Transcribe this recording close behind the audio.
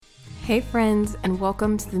Hey friends, and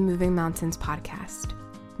welcome to the Moving Mountains podcast.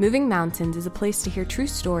 Moving Mountains is a place to hear true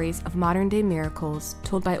stories of modern day miracles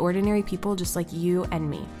told by ordinary people just like you and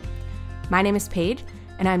me. My name is Paige,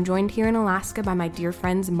 and I'm joined here in Alaska by my dear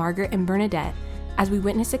friends Margaret and Bernadette as we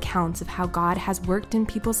witness accounts of how God has worked in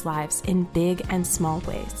people's lives in big and small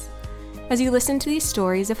ways. As you listen to these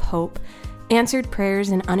stories of hope, answered prayers,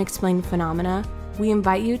 and unexplained phenomena, we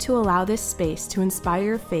invite you to allow this space to inspire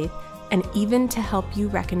your faith and even to help you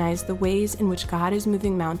recognize the ways in which God is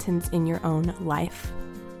moving mountains in your own life.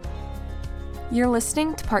 You're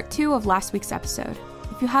listening to part 2 of last week's episode.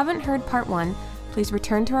 If you haven't heard part 1, please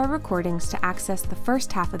return to our recordings to access the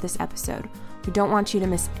first half of this episode. We don't want you to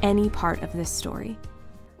miss any part of this story.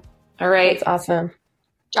 All right. That's awesome.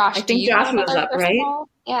 Josh, I think Josh was up, right?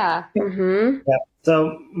 Yeah. Mm-hmm. Yeah.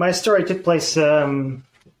 So my story took place a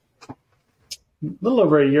little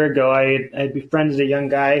over a year ago. I had befriended a young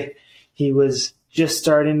guy. He was just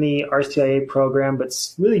starting the RCIA program, but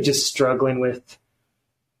really just struggling with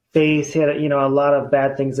faith. He had, a lot of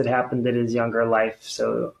bad things that happened in his younger life.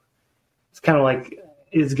 So it's kind of like,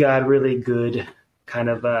 is God really good? Kind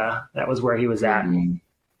of, that was where he was at. Mm-hmm.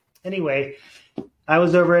 Anyway, I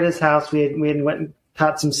was over at his house. We had went and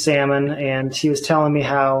caught some salmon, and he was telling me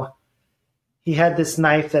how he had this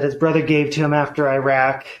knife that his brother gave to him after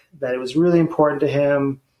Iraq, that it was really important to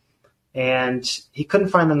him. And he couldn't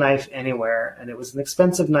find the knife anywhere. And it was an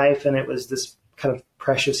expensive knife, and it was this kind of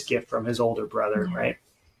precious gift from his older brother, mm-hmm. right?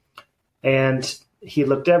 And he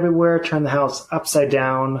looked everywhere, turned the house upside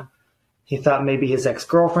down. He thought maybe his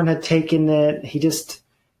ex-girlfriend had taken it.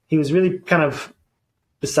 He was really kind of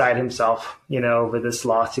beside himself, over this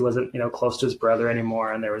loss. He wasn't, close to his brother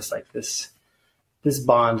anymore. And there was like this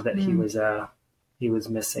bond that mm-hmm. he was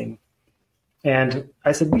missing. And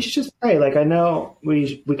I said, we should just pray. Like, I know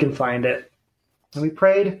we can find it. And we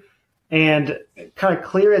prayed, and kind of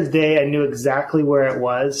clear as day, I knew exactly where it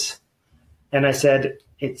was. And I said,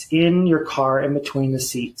 it's in your car in between the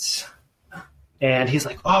seats. And he's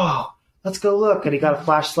like, oh, let's go look. And he got a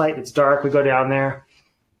flashlight. It's dark. We go down there.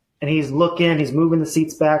 And he's looking. He's moving the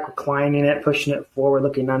seats back, reclining it, pushing it forward,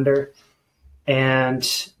 looking under. And,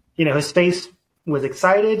 his face was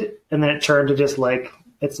excited. And then it turned to just like,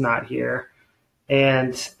 it's not here.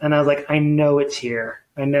 And I was like, I know it's here.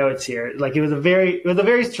 I know it's here. Like, it was a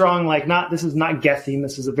very strong, like, this is not guessing.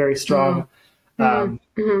 This is a very strong,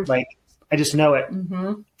 mm-hmm. like, I just know it.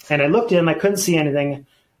 Mm-hmm. And I looked in, I couldn't see anything.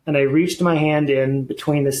 And I reached my hand in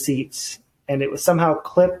between the seats, and it was somehow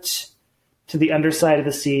clipped to the underside of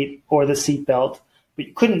the seat or the seat belt. But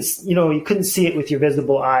you couldn't see it with your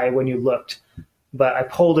visible eye when you looked. But I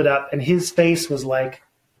pulled it up, and his face was like,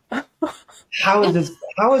 how is this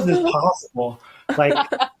possible? Like,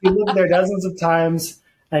 we lived there dozens of times,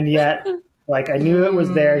 and yet, like, I knew it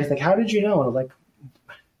was there. He's like, how did you know? And I was like,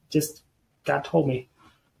 just God told me.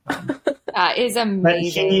 That is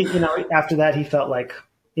amazing. But he, after that, he felt like,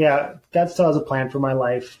 yeah, God still has a plan for my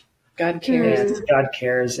life. God cares. And God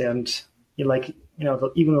cares. And even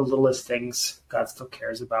the littlest things, God still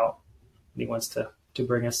cares about. And he wants to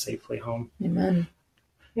bring us safely home. Amen.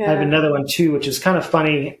 Yeah. I have another one too, which is kind of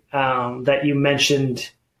funny, that you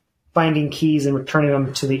mentioned finding keys and returning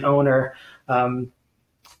them to the owner.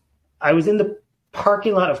 I was in the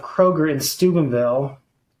parking lot of Kroger in Steubenville,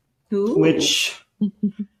 which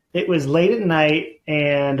it was late at night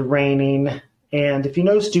and raining. And if you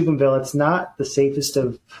know Steubenville, it's not the safest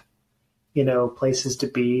of, places to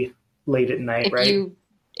be late at night, right?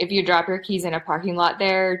 If you drop your keys in a parking lot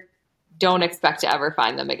there, don't expect to ever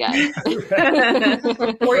find them again.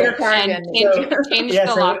 Or your car again. Change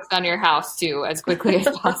the locks on your house too as quickly as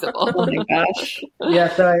possible. Oh my gosh.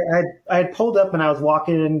 Yeah, so I had pulled up, and I was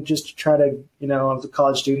walking in just to try to, I was a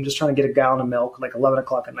college student, just trying to get a gallon of milk, like 11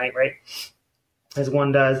 o'clock at night, right? As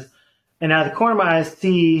one does. And out of the corner of my eye, I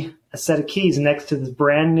see a set of keys next to this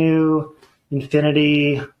brand new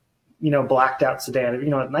Infiniti, blacked out sedan,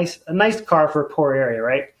 a nice car for a poor area,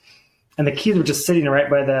 right? And the keys were just sitting right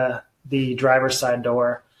by the driver's side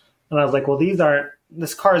door. And I was like, well,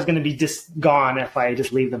 this car is going to be just gone if I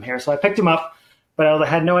just leave them here. So I picked them up, but I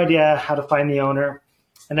had no idea how to find the owner.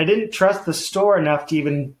 And I didn't trust the store enough to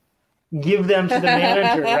even give them to the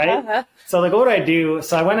manager, right? So what do I do?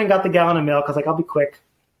 So I went and got the gallon of milk. I was like, I'll be quick.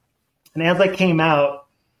 And as I came out,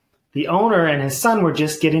 the owner and his son were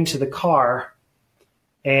just getting to the car.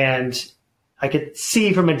 And I could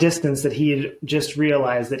see from a distance that he had just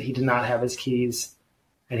realized that he did not have his keys.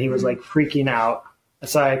 And he was like freaking out.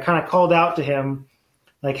 So I kind of called out to him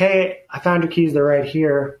like, hey, I found your keys. They're right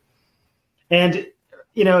here. And,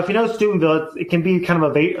 if you know Steubenville, it can be kind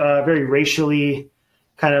of a very racially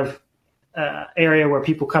kind of area where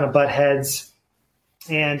people kind of butt heads.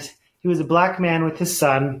 And he was a black man with his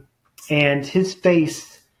son, and his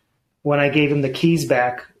face when I gave him the keys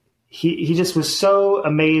back, he just was so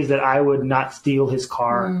amazed that I would not steal his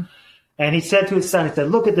car. And he said to his son, he said,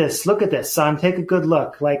 look at this, son, take a good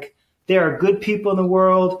look. Like, there are good people in the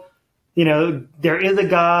world. You know, there is a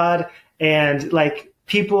God, and like,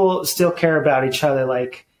 people still care about each other.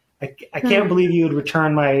 Like, I can't believe you would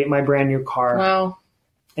return my brand new car. Wow.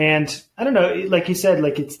 And I don't know, like you said,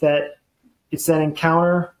 like it's that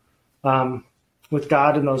encounter with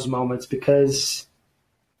God in those moments, because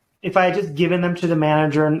if I had just given them to the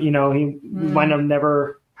manager and, you know, he might have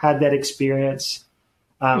never had that experience.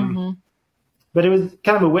 But it was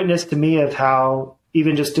kind of a witness to me of how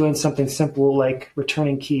even just doing something simple like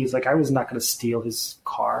returning keys, like I was not going to steal his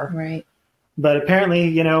car. Right. But apparently,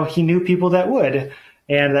 you know, he knew people that would.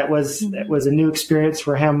 And that was a new experience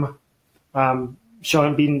for him,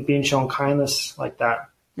 being shown kindness like that.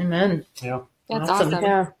 Amen. Yeah. That's awesome.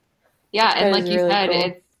 Yeah. And That like is you really said, cool.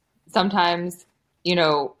 it's sometimes, you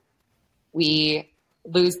know, we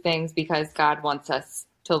lose things because God wants us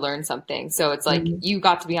to learn something. So it's like you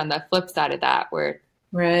got to be on the flip side of that, where,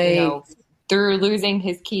 Right. you know, through losing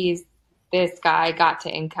his keys, this guy got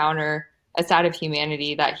to encounter a side of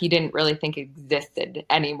humanity that he didn't really think existed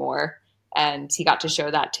anymore. And he got to show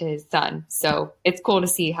that to his son. So it's cool to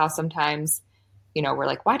see how sometimes, you know, we're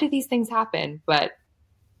like, why do these things happen? But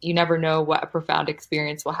you never know what a profound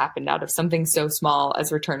experience will happen out of something so small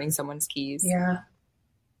as returning someone's keys. Yeah.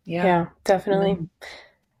 Yeah, definitely.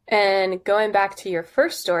 And going back to your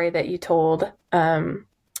first story that you told,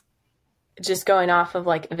 just going off of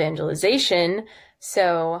like evangelization.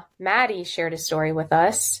 So Maddie shared a story with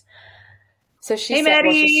us. So she Hey, said,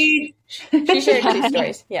 Maddie. she shared 2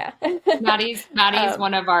 stories. Yeah. Maddie's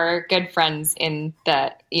one of our good friends in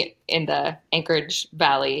the Anchorage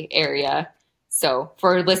Valley area. So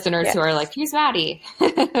for listeners who are like, who's Maddie?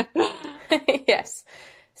 Yes.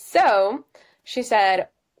 So she said,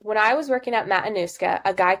 when I was working at Matanuska,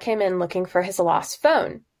 a guy came in looking for his lost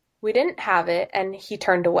phone. We didn't have it, and he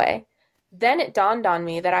turned away. Then it dawned on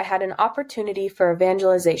me that I had an opportunity for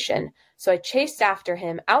evangelization, so I chased after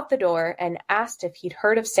him out the door and asked if he'd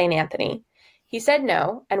heard of St. Anthony. He said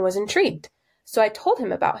no and was intrigued, so I told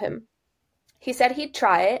him about him. He said he'd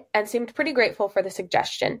try it and seemed pretty grateful for the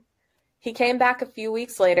suggestion. He came back a few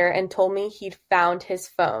weeks later and told me he'd found his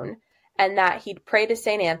phone and that he'd pray to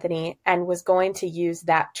St. Anthony and was going to use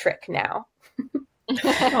that trick now.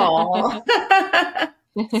 Aw.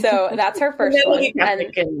 So that's her first That'll one. be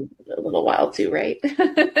Catholic in a little while too, right?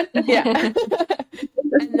 Yeah.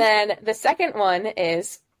 And then the second one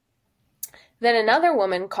is, then another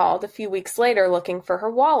woman called a few weeks later looking for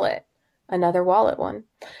her wallet. Another wallet one.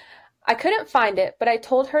 I couldn't find it, but I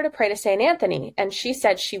told her to pray to St. Anthony, and she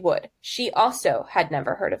said she would. She also had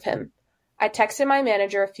never heard of him. I texted my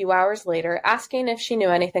manager a few hours later asking if she knew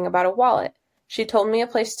anything about a wallet. She told me a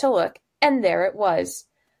place to look, and there it was.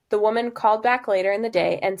 The woman called back later in the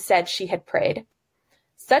day and said she had prayed.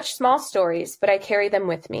 Such small stories, but I carry them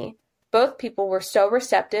with me. Both people were so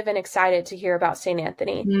receptive and excited to hear about St.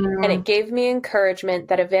 Anthony, and it gave me encouragement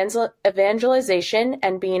that evangelization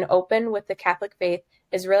and being open with the Catholic faith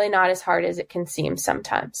is really not as hard as it can seem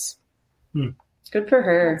sometimes. Good for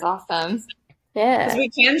her. That's awesome. Yeah. Because we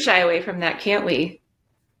can shy away from that, can't we?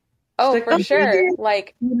 Oh, Like, for sure.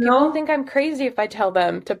 Like, You people know? think I'm crazy if I tell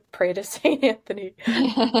them to pray to St. Anthony.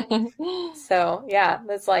 So, yeah,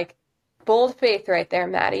 that's like bold faith right there,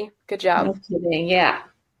 Maddie. Good No job. kidding. Yeah.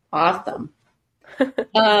 Awesome.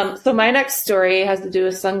 So my next story has to do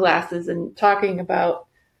with sunglasses and talking about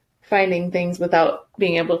finding things without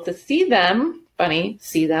being able to see them. Funny,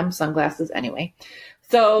 see them, sunglasses anyway.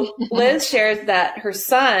 So Liz shares that her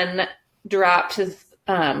son dropped his,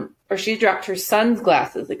 or she dropped her son's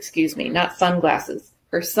glasses, excuse me, not sunglasses,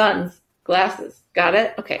 her son's glasses. Got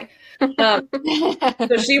it? Okay.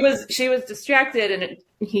 So she was distracted and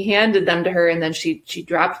he handed them to her and then she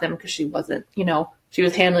dropped them because she wasn't, she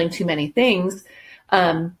was handling too many things.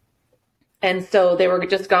 And so they were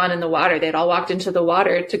just gone in the water. They'd all walked into the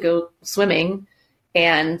water to go swimming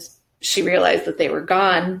and she realized that they were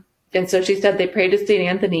gone. And so she said they prayed to St.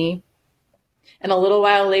 Anthony. And a little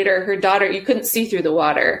while later, her daughter, you couldn't see through the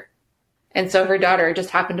water. And so her daughter just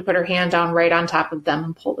happened to put her hand down right on top of them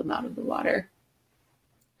and pull them out of the water.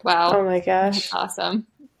 Wow. Oh my gosh. That's awesome.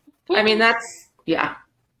 I mean, yeah.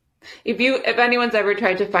 If anyone's ever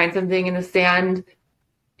tried to find something in the sand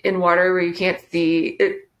in water where you can't see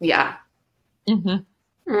it, yeah. It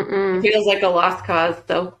feels like a lost cause.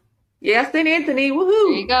 So, yeah, St. Anthony, There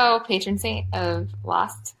woohoo! you go. Patron saint of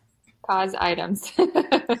lost cause items.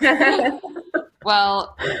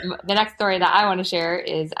 Well, the next story that I want to share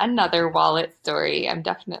is another wallet story. I'm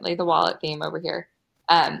definitely the wallet theme over here.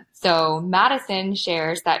 So Madison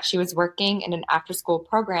shares that she was working in an after-school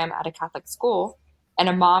program at a Catholic school, and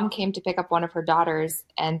a mom came to pick up one of her daughters,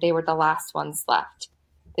 and they were the last ones left.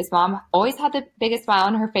 This mom always had the biggest smile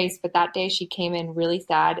on her face, but that day she came in really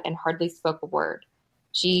sad and hardly spoke a word.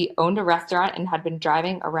 She owned a restaurant and had been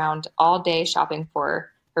driving around all day shopping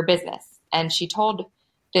for her business. And she told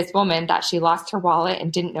this woman that she lost her wallet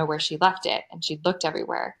and didn't know where she left it, and she'd looked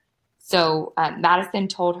everywhere. So Madison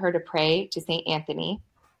told her to pray to St. Anthony,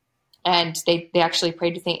 and they actually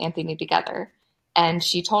prayed to St. Anthony together. And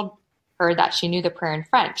she told her that she knew the prayer in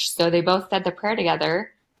French. So they both said the prayer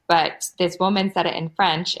together, but this woman said it in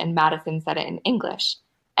French and Madison said it in English.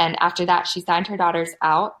 And after that, she signed her daughters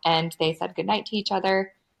out and they said goodnight to each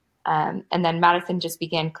other. And then Madison just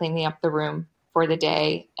began cleaning up the room for the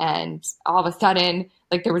day. And all of a sudden,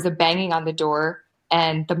 like there was a banging on the door,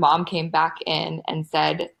 and the mom came back in and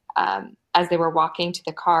said, as they were walking to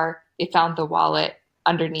the car, they found the wallet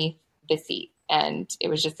underneath the seat. And it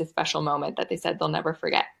was just a special moment that they said they'll never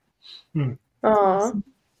forget. Oh,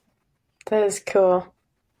 that is cool.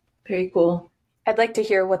 Very cool. I'd like to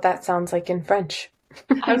hear what that sounds like in French.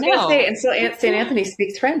 I was going to say, and so St. Anthony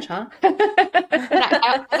speaks French, huh?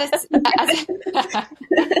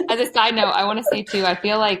 As a side note, I want to say too, I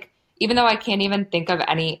feel like even though I can't think of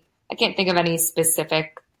any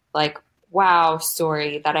specific like wow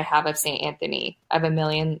story that I have of St. Anthony. I have a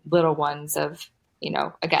million little ones of,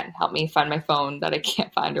 again, help me find my phone that I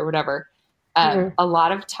can't find or whatever. A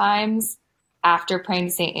lot of times after praying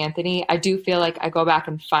to St. Anthony, I do feel like I go back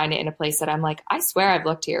and find it in a place that I'm like, I swear I've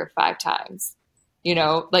looked here 5 times.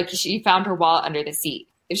 Like she found her wallet under the seat.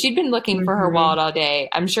 If she'd been looking for her wallet all day,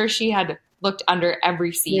 I'm sure she had looked under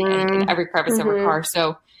every seat and in every crevice of her car.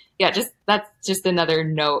 So yeah, that's just another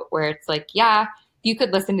note where it's like, yeah, you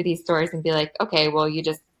could listen to these stories and be like, okay, well, you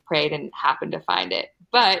just prayed and happened to find it.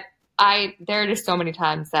 But there are just so many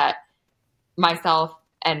times that myself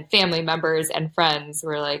and family members and friends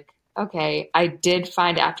were like, okay, I did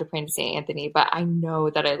find it after praying to St. Anthony, but I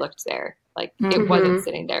know that I looked there. Like it wasn't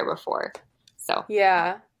sitting there before. So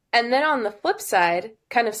yeah. And then on the flip side,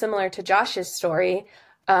 kind of similar to Josh's story,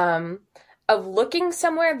 of looking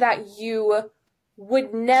somewhere that you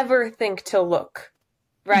would never think to look,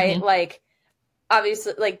 right? Like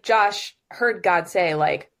obviously, like Josh heard God say,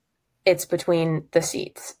 like, it's between the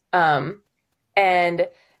seats. And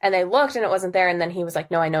they looked and it wasn't there. And then he was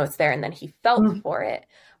like, no, I know it's there. And then he felt for it.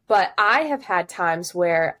 But I have had times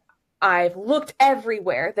where I've looked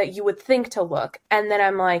everywhere that you would think to look. And then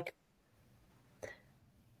I'm like,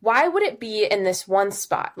 why would it be in this one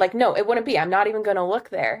spot? Like, no, it wouldn't be. I'm not even going to look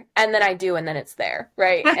there. And then I do, and then it's there,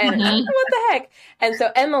 right? And what the heck? And so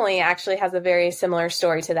Emily actually has a very similar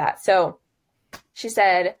story to that. So she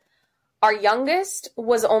said, our youngest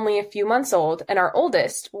was only a few months old, and our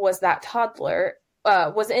oldest was in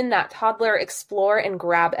that toddler explore and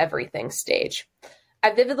grab everything stage.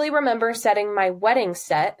 I vividly remember setting my wedding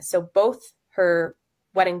set, so both her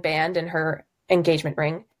wedding band and her engagement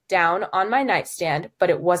ring, down on my nightstand, but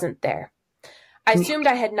it wasn't there. I assumed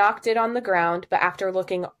I had knocked it on the ground, but after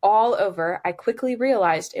looking all over, I quickly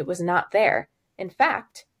realized it was not there. In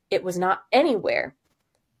fact, it was not anywhere.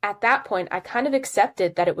 At that point, I kind of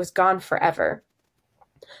accepted that it was gone forever.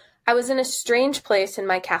 I was in a strange place in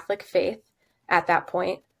my Catholic faith at that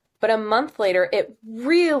point, but a month later, it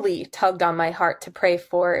really tugged on my heart to pray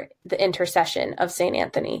for the intercession of St.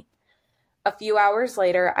 Anthony. A few hours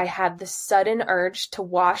later, I had the sudden urge to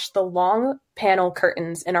wash the long panel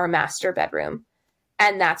curtains in our master bedroom.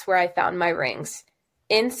 And that's where I found my rings,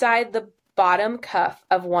 inside the bottom cuff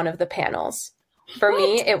of one of the panels. For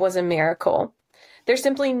me, it was a miracle. There's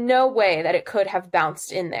simply no way that it could have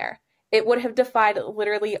bounced in there. It would have defied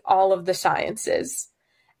literally all of the sciences.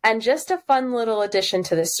 And just a fun little addition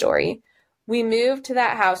to this story. We moved to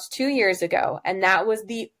that house 2 years ago, and that was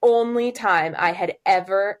the only time I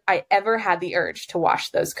ever had the urge to wash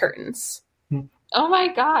those curtains. Oh my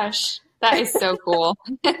gosh, that is so cool.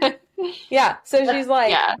 Yeah, so she's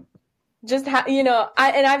like,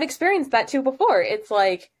 I've experienced that too before. It's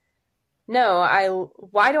like, no,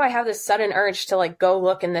 why do I have this sudden urge to like go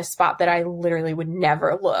look in this spot that I literally would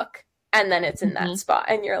never look? And then it's in that spot,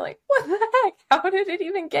 and you're like, what the heck? How did it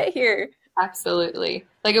even get here? Absolutely.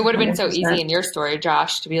 Like it would have been so easy in your story,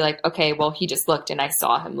 Josh, to be like, okay, well, he just looked and I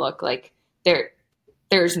saw him look. Like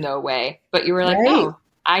there's no way. But you were like, no,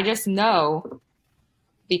 I just know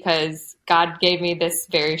because God gave me this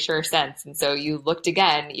very sure sense. And so you looked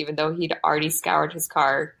again, even though he'd already scoured his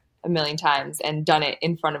car a million times and done it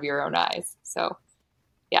in front of your own eyes. So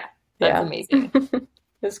yeah, that's amazing.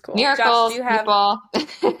 That's cool. Miracles, Josh, do you have people.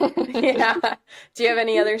 yeah? Do you have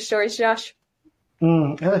any other stories, Josh?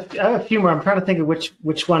 I have a few more. I'm trying to think of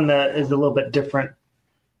which one is a little bit different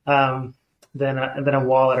than a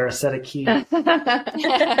wallet or a set of keys.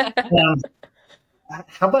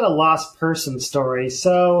 How about a lost person story?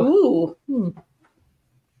 So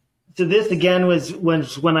this again was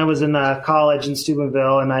when I was in college in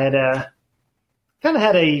Steubenville, and I had kind of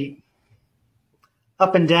had a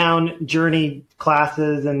up and down journey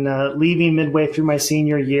classes, and leaving midway through my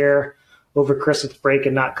senior year over Christmas break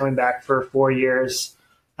and not coming back for 4 years.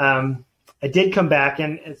 I did come back,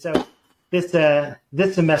 and so this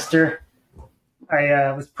semester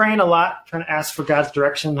I was praying a lot, trying to ask for God's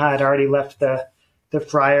direction. I had already left the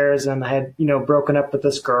Friars, and I had broken up with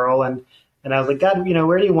this girl, and I was like, God,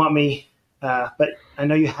 where do you want me? But I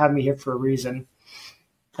know you have me here for a reason.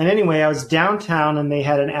 And anyway, I was downtown, and they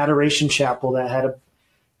had an adoration chapel that had a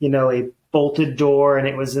bolted door, and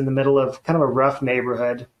it was in the middle of kind of a rough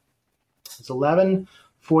neighborhood. It was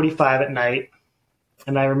 11:45 at night,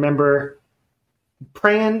 and I remember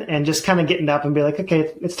praying and just kind of getting up and be like,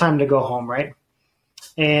 okay, it's time to go home, right?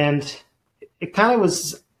 And it kind of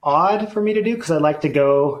was odd for me to do because I like to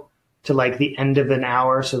go to like the end of an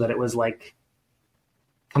hour so that it was like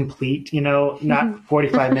complete, not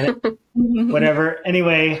 45 minutes, whatever.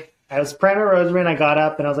 Anyway, I was praying a rosary, and I got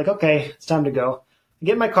up, and I was like, okay, it's time to go. I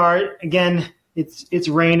get in my car again. It's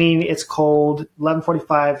raining. It's cold.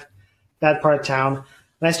 11:45, bad part of town.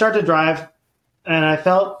 And I start to drive, and I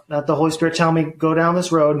felt that the Holy Spirit tell me, go down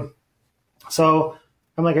this road. So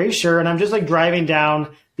I'm like, are you sure? And I'm just like driving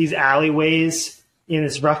down these alleyways in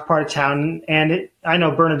this rough part of town. And I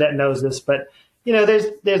know Bernadette knows this, but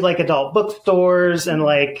there's like adult bookstores and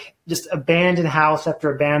like just abandoned house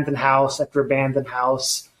after abandoned house after abandoned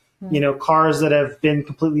house, cars that have been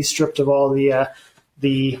completely stripped of all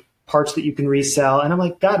the parts that you can resell. And I'm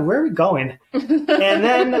like, God, where are we going? And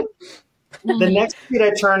then the next street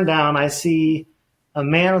I turn down, I see a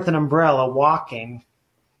man with an umbrella walking,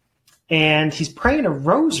 and he's praying a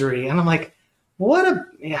rosary. And I'm like, what a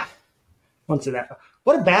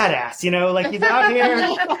badass, like he's out here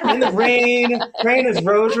in the rain, praying his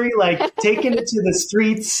rosary, like taking it to the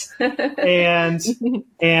streets. And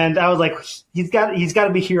I was like, he's got to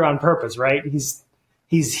be here on purpose, right? He's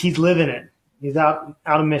living it. He's out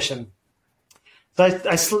of mission. So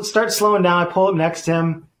I start slowing down. I pull up next to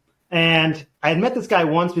him, and I had met this guy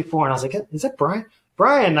once before, and I was like, is that Brian?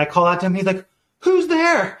 Brian. I call out to him. He's like, who's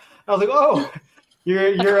there? I was like, oh,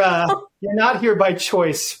 you're not here by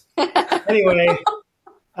choice. Anyway,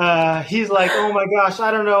 he's like, oh my gosh,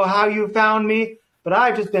 I don't know how you found me, but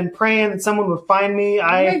I've just been praying that someone would find me. Oh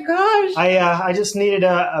my gosh. I just needed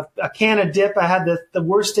a can of dip. I had the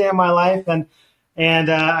worst day of my life, and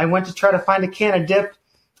I went to try to find a can of dip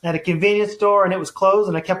at a convenience store, and it was closed,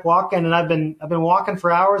 and I kept walking, and I've been walking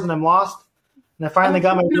for hours, and I'm lost. And I finally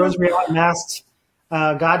got my rosary out and asked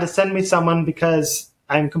God to send me someone because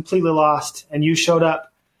I'm completely lost, and you showed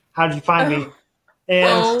up. How did you find me? And,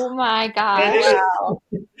 oh my God. Wow.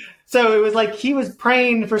 So it was like he was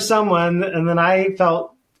praying for someone, and then I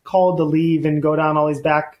felt called to leave and go down all these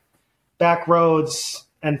back roads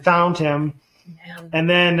and found him. Man. And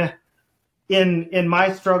then in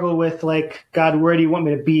my struggle with like, God, where do you want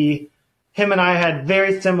me to be? Him and I had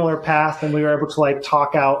very similar paths, and we were able to like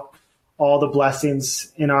talk out all the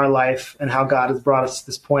blessings in our life and how God has brought us to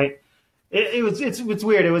this point. It's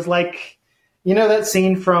weird. It was like, that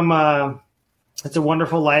scene from It's a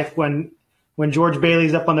Wonderful Life when George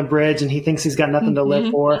Bailey's up on the bridge and he thinks he's got nothing to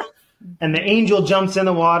live for. And the angel jumps in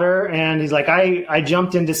the water and he's like, I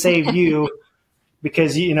jumped in to save you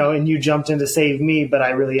because, and you jumped in to save me, but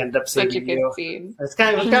I really ended up saving you. It's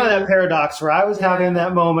kind of that paradox where I was having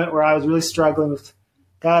that moment where I was really struggling with,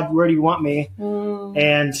 God, where do you want me?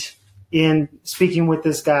 And in speaking with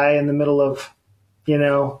this guy in the middle of,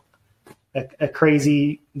 a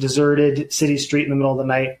crazy deserted city street in the middle of the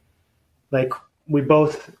night, like we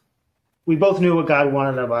both knew what God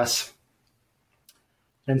wanted of us.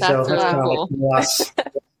 And that's kind of like loss.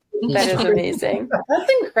 That is amazing.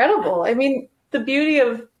 That's incredible. I mean, the beauty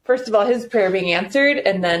of, first of all, his prayer being answered,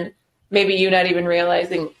 and then maybe you not even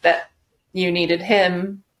realizing that you needed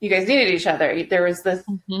him. You guys needed each other. There was this,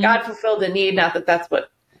 God fulfilled a need. Not that that's what,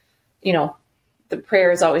 the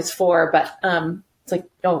prayer is always for, but it's like,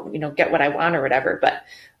 get what I want or whatever. But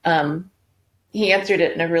he answered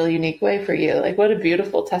it in a really unique way for you. Like, what a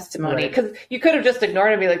beautiful testimony. Because you could have just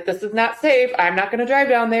ignored it and be like, this is not safe. I'm not going to drive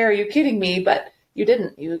down there. Are you kidding me? But you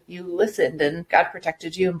didn't. You listened, and God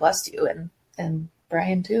protected you and blessed you, and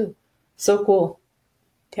Brian too. So cool.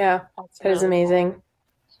 Yeah, that is amazing.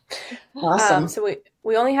 Awesome. So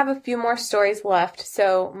we only have a few more stories left.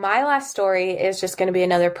 So my last story is just going to be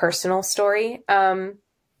another personal story.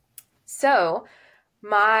 So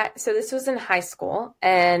this was in high school,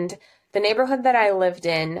 and the neighborhood that I lived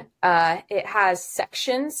in, it has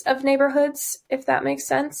sections of neighborhoods, if that makes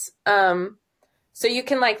sense. So you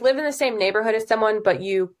can like live in the same neighborhood as someone, but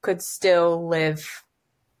you could still live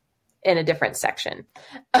in a different section.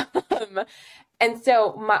 And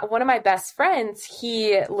so one of my best friends,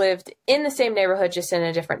 he lived in the same neighborhood, just in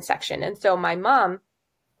a different section. And so my mom,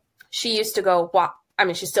 she used to go walk. I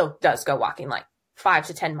mean, she still does go walking like 5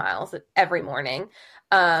 to 10 miles every morning.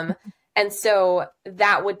 And so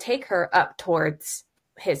that would take her up towards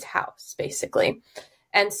his house, basically.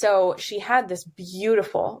 And so she had this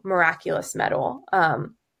beautiful, miraculous medal.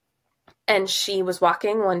 And she was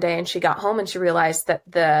walking one day and she got home and she realized that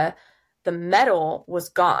the medal was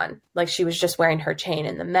gone. Like she was just wearing her chain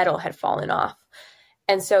and the medal had fallen off.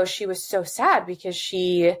 And so she was so sad because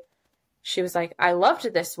she was like, I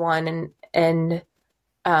loved this one and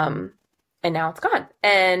now it's gone.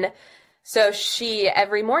 And so she,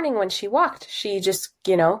 every morning when she walked, she just,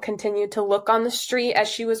 continued to look on the street as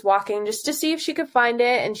she was walking just to see if she could find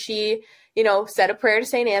it. And she, said a prayer to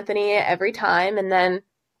St. Anthony every time. And then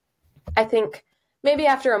I think maybe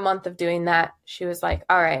after a month of doing that, she was like,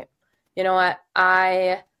 all right, you know what?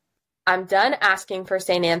 I'm done asking for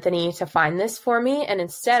St. Anthony to find this for me. And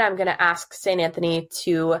instead, I'm going to ask St. Anthony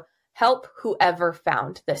to help whoever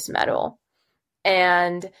found this medal.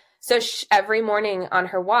 And so every morning on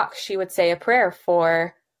her walk, she would say a prayer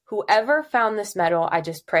for whoever found this medal. I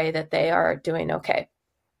just pray that they are doing okay.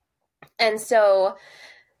 And so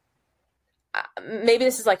maybe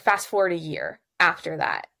this is like fast forward a year after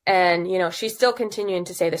that. And, she's still continuing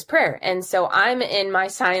to say this prayer. And so I'm in my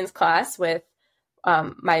science class with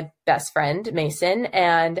my best friend, Mason,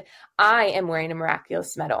 and I am wearing a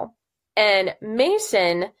miraculous medal. And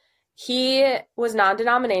Mason, he was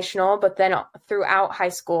non-denominational, but then throughout high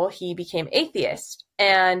school, he became atheist.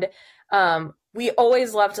 And we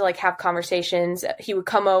always loved to like have conversations. He would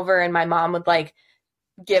come over and my mom would like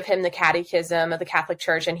give him the catechism of the Catholic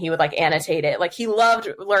Church and he would like annotate it. Like he loved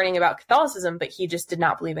learning about Catholicism, but he just did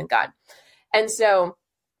not believe in God. And so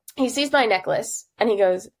he sees my necklace and he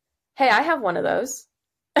goes, hey, I have one of those.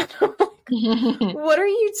 What are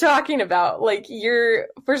you talking about? Like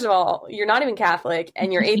first of all, you're not even Catholic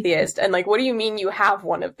and you're atheist. And like, what do you mean you have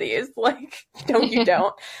one of these? Like, no, you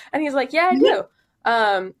don't. And he's like, yeah, I do.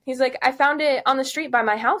 He's like, I found it on the street by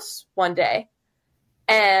my house one day.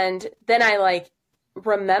 And then I like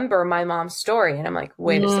remember my mom's story. And I'm like,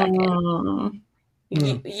 wait a second.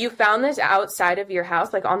 You found this outside of your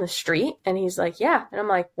house, like on the street? And he's like, yeah. And I'm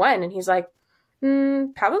like, when? And he's like,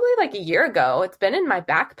 probably like a year ago. It's been in my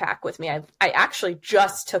backpack with me. I actually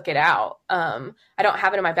just took it out. I don't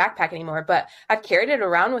have it in my backpack anymore, but I've carried it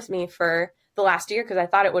around with me for the last year because I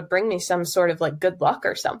thought it would bring me some sort of like good luck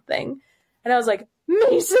or something. And I was like,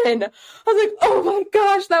 Mason, I was like, oh my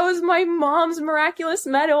gosh, that was my mom's miraculous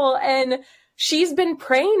medal. And she's been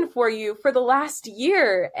praying for you for the last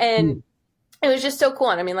year. And it was just so cool.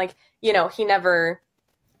 And I mean, like, he never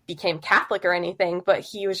became Catholic or anything, but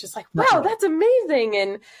he was just like, wow, that's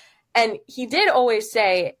amazing. And he did always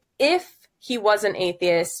say, if he was an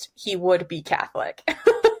atheist, he would be Catholic.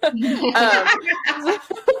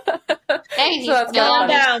 Hey, he's so still on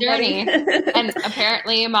down, this journey. And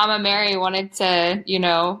apparently Mama Mary wanted to,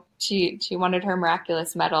 she wanted her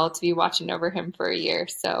miraculous medal to be watching over him for a year.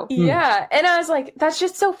 So yeah. And I was like, that's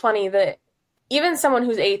just so funny that even someone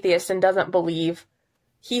who's atheist and doesn't believe,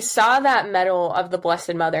 he saw that medal of the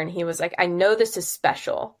Blessed Mother and he was like, I know this is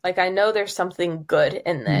special. Like, I know there's something good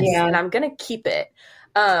in this and I'm going to keep it.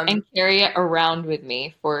 And carry it around with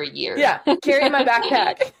me for a year. Yeah. Carry it in my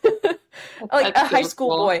backpack. Like a high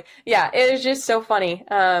school boy. Yeah. It was just so funny.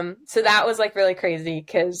 So that was like really crazy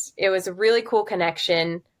because it was a really cool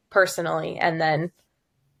connection personally. And then,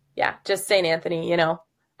 yeah, just St. Anthony,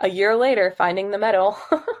 a year later finding the medal.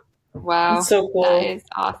 Wow. That's so cool. That is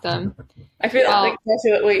awesome. I feel like that's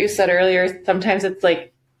what you said earlier. Sometimes it's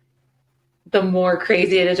like the more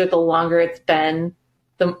crazy it is or the longer it's been,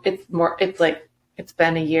 it's like it's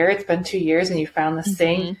been a year, it's been 2 years and you found this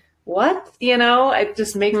thing. What? It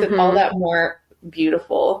just makes it all that more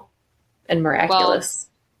beautiful and miraculous.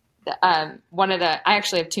 Well, I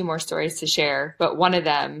actually have 2 more stories to share, but one of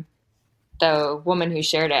them, the woman who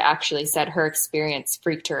shared it actually said her experience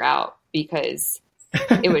freaked her out because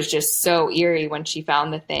it was just so eerie when she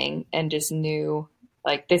found the thing and just knew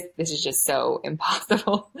like this is just so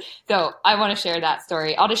impossible. So I want to share that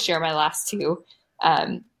story. I'll just share my last 2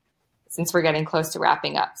 since we're getting close to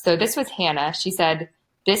wrapping up. So this was Hannah. She said,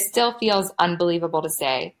 this still feels unbelievable to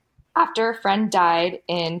say. After a friend died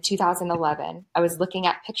in 2011, I was looking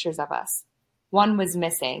at pictures of us. One was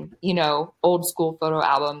missing, old school photo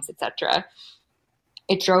albums, etc.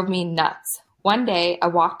 It drove me nuts. One day, I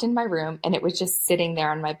walked in my room and it was just sitting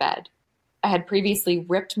there on my bed. I had previously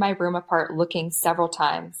ripped my room apart looking several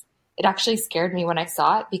times. It actually scared me when I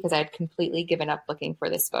saw it because I had completely given up looking for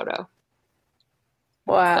this photo.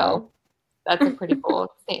 Wow. So that's a pretty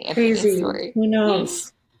cool St. Anthony story. Who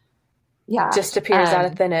knows? Yeah. Just appears out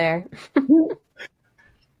of thin air.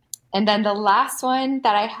 And then the last one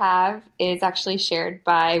that I have is actually shared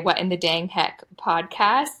by What in the Dang Heck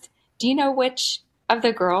podcast. Do you know which of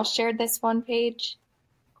the girls shared this one, Paige?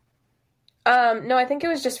 No, I think it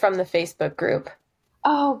was just from the Facebook group.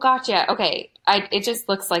 Oh, gotcha. Okay. It just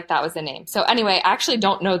looks like that was the name. So anyway, I actually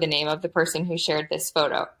don't know the name of the person who shared this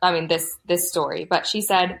this story, but she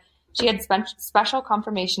said she had special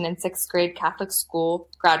confirmation in 6th grade Catholic school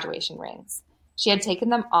graduation rings. She had taken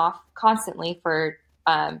them off constantly for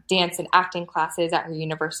dance and acting classes at her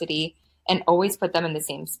university and always put them in the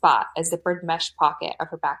same spot, a zippered mesh pocket of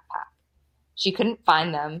her backpack. She couldn't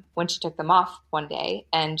find them when she took them off one day,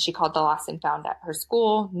 and she called the lost and found at her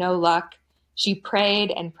school. No luck. She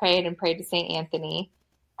prayed and prayed and prayed to St. Anthony,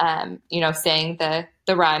 saying the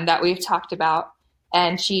rhyme that we've talked about.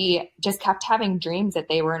 And she just kept having dreams that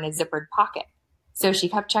they were in a zippered pocket. So she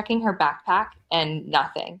kept checking her backpack and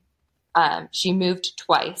nothing. She moved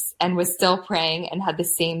twice and was still praying and had the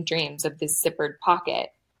same dreams of this zippered pocket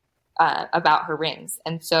about her rings.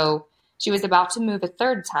 And so she was about to move a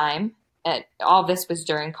third time. All this was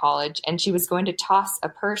during college, and she was going to toss a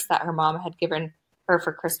purse that her mom had given her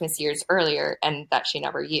for Christmas years earlier and that she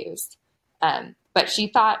never used. But she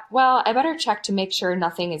thought, well, I better check to make sure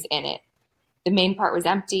nothing is in it. The main part was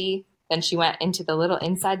empty. Then she went into the little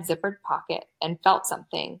inside zippered pocket and felt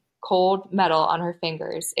something, cold metal on her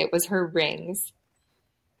fingers. It was her rings.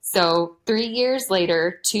 So 3 years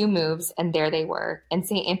later, 2 moves, and there they were. And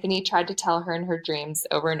St. Anthony tried to tell her in her dreams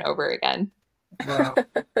over and over again. Wow.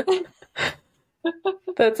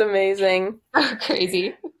 That's amazing.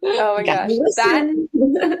 Crazy. Oh my gosh.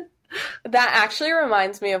 That actually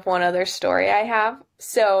reminds me of one other story I have.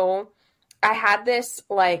 So I had this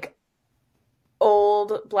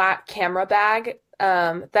old black camera bag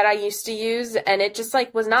that I used to use, and it just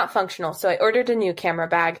was not functional. So I ordered a new camera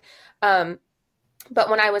bag. But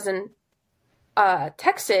when I was in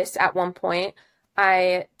Texas at one point,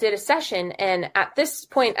 I did a session, and at this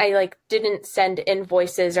point I didn't send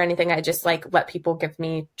invoices or anything. I just let people give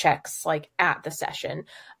me checks at the session.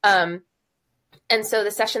 And so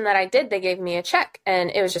the session that I did, they gave me a check,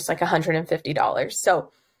 and it was just $150.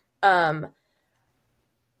 So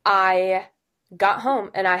I got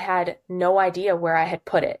home and I had no idea where I had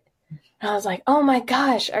put it. And I was like, oh my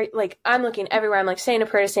gosh, I'm looking everywhere. I'm saying a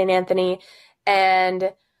prayer to St. Anthony,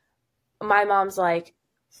 and my mom's like,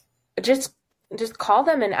 just call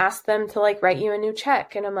them and ask them to write you a new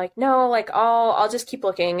check. And I'm like, no, I'll just keep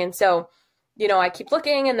looking. And so, I keep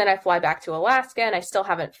looking, and then I fly back to Alaska and I still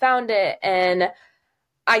haven't found it. And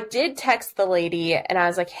I did text the lady and I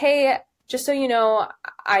was like, hey, just so you know,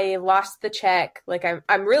 I lost the check.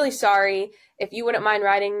 I'm really sorry. If you wouldn't mind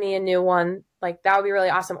writing me a new one, that would be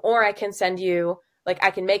really awesome. Or I can send you,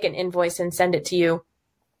 I can make an invoice and send it to you.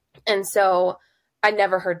 And so I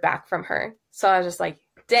never heard back from her. So I was just like,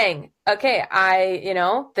 dang, okay,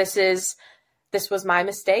 this was my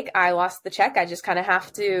mistake. I lost the check. I just kind of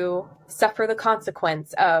have to suffer the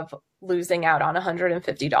consequence of losing out on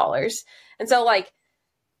 $150. And so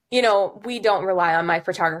we don't rely on my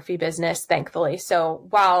photography business, thankfully. So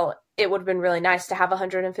while it would have been really nice to have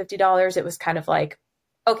 $150, it was kind of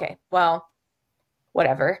okay, well,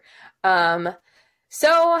 whatever. So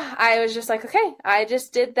I was just okay, I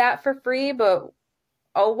just did that for free, but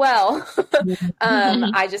oh well.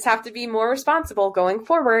 I just have to be more responsible going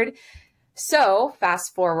forward. So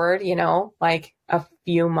fast forward, a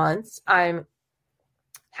few months, I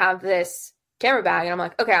have this camera bag and I'm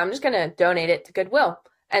like, okay, I'm just going to donate it to Goodwill.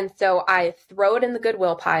 And so I throw it in the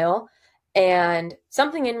Goodwill pile, and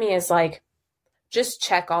something in me is just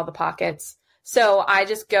check all the pockets. So I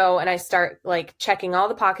just go and I start checking all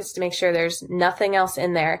the pockets to make sure there's nothing else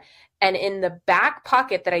in there. And in the back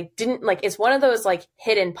pocket that I didn't it's one of those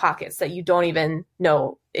hidden pockets that you don't even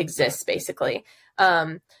know exists, basically.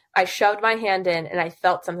 I shoved my hand in and I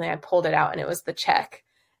felt something. I pulled it out and it was the check.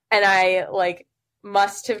 And I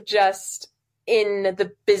must have just, in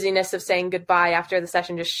the busyness of saying goodbye after the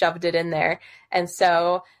session, just shoved it in there. And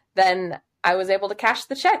so then I was able to cash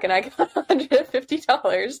the check and I got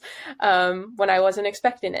 $150 when I wasn't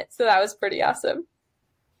expecting it. So that was pretty awesome.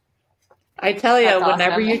 I tell you, That's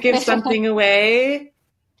whenever awesome. you give something away,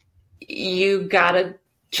 you gotta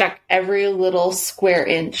check every little square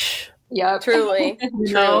inch. Yep. Truly.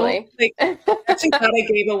 Truly. Like, I actually thought I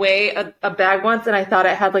gave away a bag once, and I thought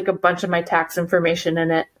it had like a bunch of my tax information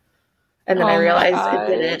in it. And then I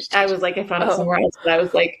realized it didn't. I was like, I found it somewhere else, but I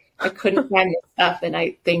was like, I couldn't find the stuff.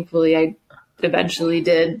 And thankfully I eventually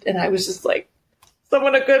did. And I was just like,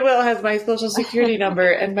 someone at Goodwill has my social security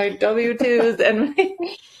number and my W-2s and my...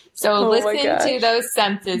 So listen to those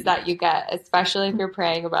senses that you get, especially if you're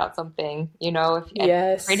praying about something,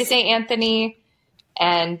 if pray to St. Anthony.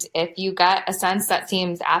 And if you get a sense that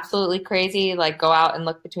seems absolutely crazy, like go out and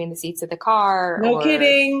look between the seats of the car. No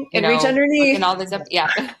kidding. And reach underneath. And all this stuff. Yeah.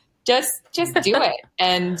 Just do it.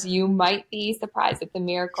 And you might be surprised at the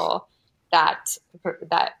miracle that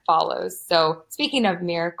follows. So speaking of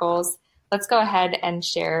miracles, let's go ahead and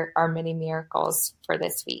share our mini miracles for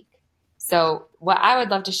this week. So what I would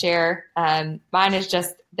love to share, mine is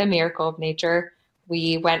just the miracle of nature.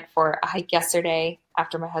 We went for a hike yesterday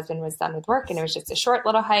after my husband was done with work, and it was just a short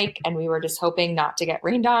little hike, and we were just hoping not to get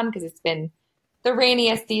rained on because it's been the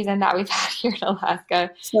rainiest season that we've had here in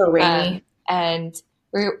Alaska. So rainy. And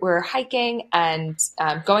we're hiking and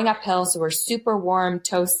going uphill, so we're super warm,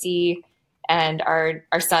 toasty, and our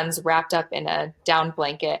son's wrapped up in a down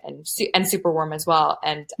blanket and super warm as well.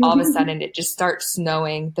 And all of a sudden it just starts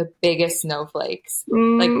snowing, the biggest snowflakes,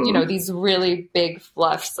 like, these really big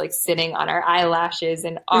fluffs, like sitting on our eyelashes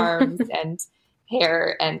and arms and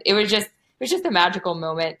hair. And it was just a magical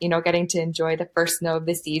moment, getting to enjoy the first snow of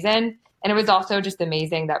the season. And it was also just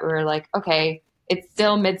amazing that we were like, okay, it's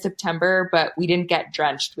still mid-September, but we didn't get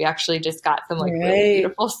drenched. We actually just got some really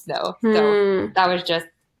beautiful snow. So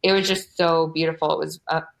it was just so beautiful. It was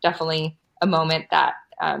definitely a moment that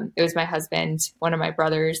it was my husband, one of my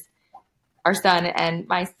brothers, our son, and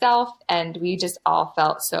myself, and we just all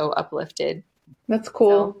felt so uplifted. That's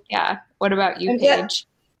cool. So, yeah. What about you, Paige?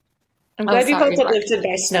 I'm glad you felt uplifted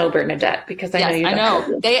by snow, Bernadette, because I know you. I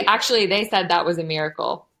know. They said that was a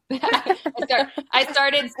miracle. I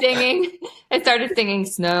started singing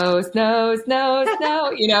snow, snow, snow,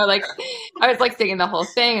 snow. Like I was like singing the whole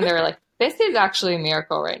thing, and they were like, "This is actually a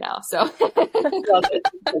miracle right now." So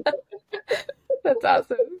that's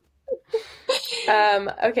awesome.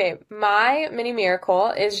 Okay, my mini miracle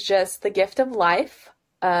is just the gift of life.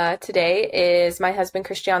 Today is my husband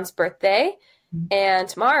Christian's birthday, and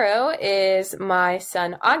tomorrow is my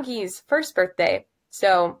son Augie's first birthday.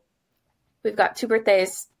 So we've got 2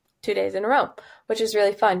 birthdays 2 days in a row, which is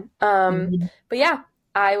really fun. But yeah,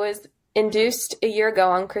 I was induced a year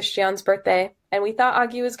ago on Christian's birthday, and we thought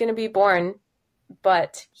Augie was going to be born,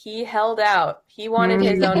 but he held out. He wanted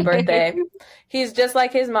his own birthday. He's just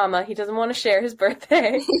like his mama. He doesn't want to share his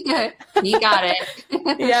birthday. He got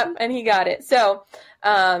it. Yep, and he got it. So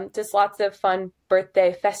just lots of fun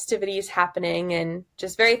birthday festivities happening, and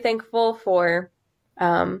just very thankful for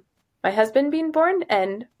my husband being born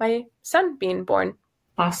and my son being born.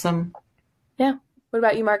 Awesome. Yeah. What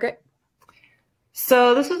about you, Margaret?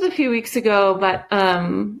 So this was a few weeks ago, but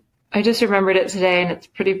I just remembered it today, and it's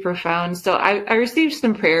pretty profound. So I received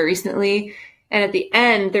some prayer recently, and at the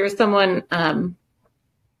end there was someone,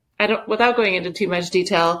 without going into too much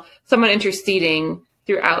detail, someone interceding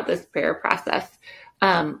throughout this prayer process,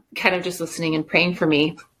 kind of just listening and praying for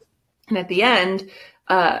me. And at the end,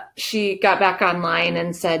 she got back online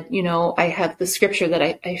and said, I have the scripture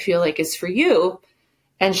that I feel like is for you.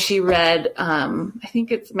 And she read, I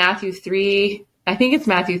think it's Matthew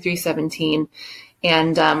 3:17.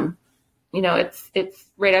 And, it's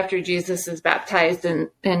right after Jesus is baptized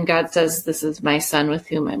and God says, "This is my son with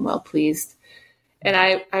whom I'm well pleased." And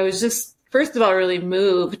I was just, first of all, really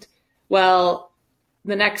moved. Well,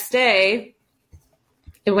 the next day,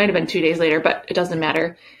 it might have been 2 days later, but it doesn't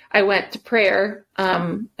matter. I went to prayer.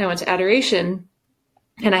 I went to adoration,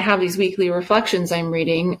 and I have these weekly reflections I'm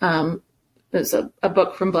reading. There's a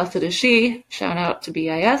book from Blessed Is She, shout out to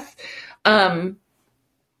BIS. And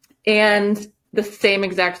the same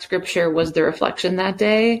exact scripture was the reflection that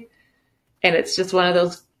day. And it's just one of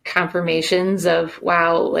those confirmations of,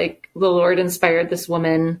 wow, like the Lord inspired this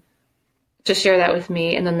woman to share that with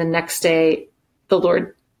me. And then the next day, the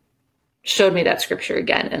Lord showed me that scripture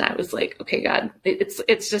again. And I was like, okay, God,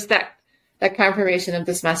 it's just that confirmation of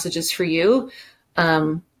this message is for you.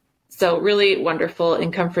 So really wonderful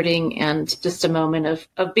and comforting, and just a moment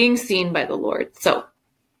of being seen by the Lord. So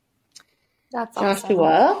that's awesome.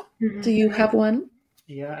 Joshua, do you have one?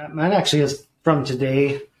 Yeah, mine actually is from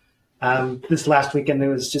today. This last weekend, it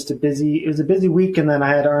was a busy week, and then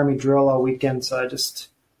I had Army drill all weekend, so I just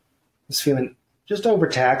was feeling just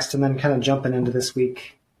overtaxed, and then kind of jumping into this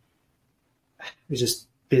week. It was just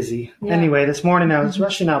busy. Yeah. Anyway, this morning I was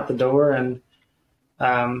rushing out the door and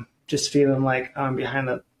just feeling like I'm behind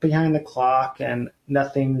the clock and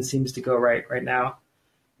nothing seems to go right now.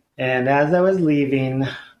 And as I was leaving,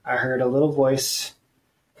 I heard a little voice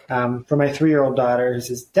from my 3-year-old daughter who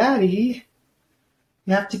says, "Daddy,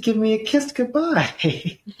 you have to give me a kiss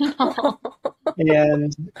goodbye."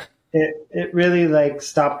 And it really like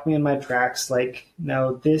stopped me in my tracks. Like,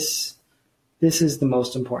 no, this is the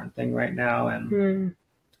most important thing right now. And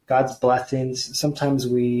God's blessings, sometimes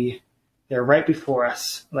they're right before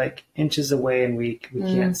us, like inches away, and we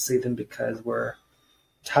can't see them because we're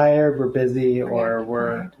tired, we're busy, or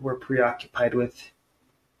we're preoccupied with,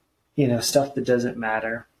 stuff that doesn't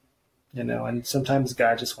matter, and sometimes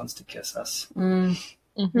God just wants to kiss us and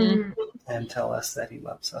tell us that he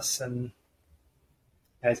loves us. And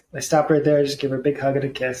I stopped right there, just give her a big hug and a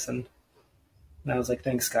kiss, and I was like,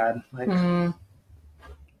 thanks, God. Like,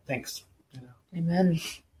 thanks. Amen.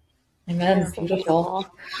 That's beautiful.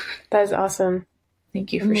 That is awesome.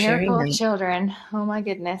 Thank you for sharing Miracle that. of children. Oh my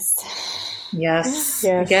goodness. Yes.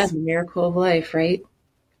 Again, the miracle of life, right?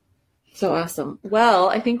 So awesome. Well,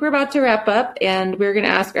 I think we're about to wrap up, and we're going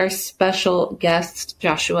to ask our special guest,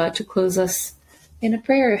 Joshua, to close us in a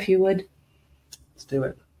prayer, if you would. Let's do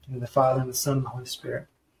it. In the Father, and the Son, and the Holy Spirit.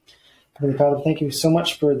 Heavenly Father, thank you so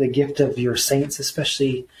much for the gift of your saints,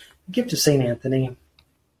 especially the gift of St. Anthony.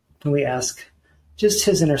 And we ask just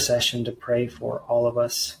his intercession to pray for all of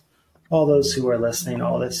us, all those who are listening,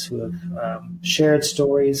 all those who have shared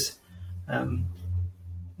stories,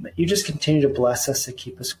 that you just continue to bless us, to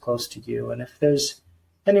keep us close to you. And if there's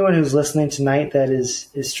anyone who's listening tonight that is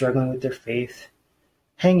struggling with their faith,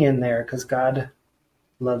 hang in there, because God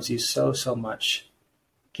loves you so, so much,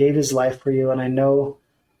 gave his life for you. And I know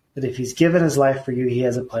that if he's given his life for you, he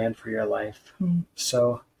has a plan for your life.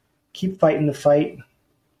 So keep fighting the fight,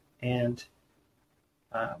 and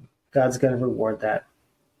God's going to reward that.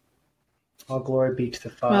 All glory be to the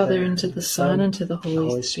Father, and to the Son, and to the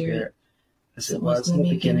Holy Spirit, as it was in the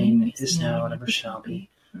beginning, is now, and ever shall be,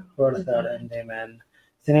 world without end. Amen.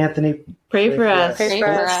 St. Anthony, pray for us. Pray for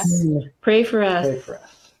us. Pray for us. Pray for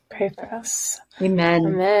us. Pray for us. Amen.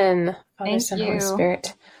 Amen. Father, Thank Son, you. Holy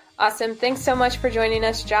Spirit. Awesome. Thanks so much for joining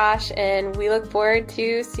us, Josh, and we look forward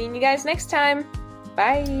to seeing you guys next time.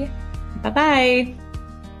 Bye. Bye-bye.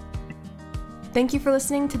 Thank you for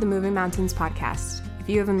listening to the Moving Mountains podcast. If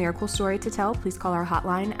you have a miracle story to tell, please call our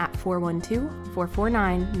hotline at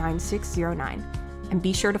 412-449-9609. And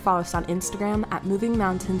be sure to follow us on Instagram at Moving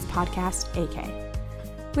Mountains Podcast AK.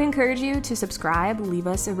 We encourage you to subscribe, leave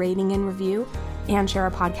us a rating and review, and share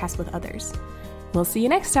our podcast with others. We'll see you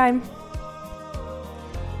next time.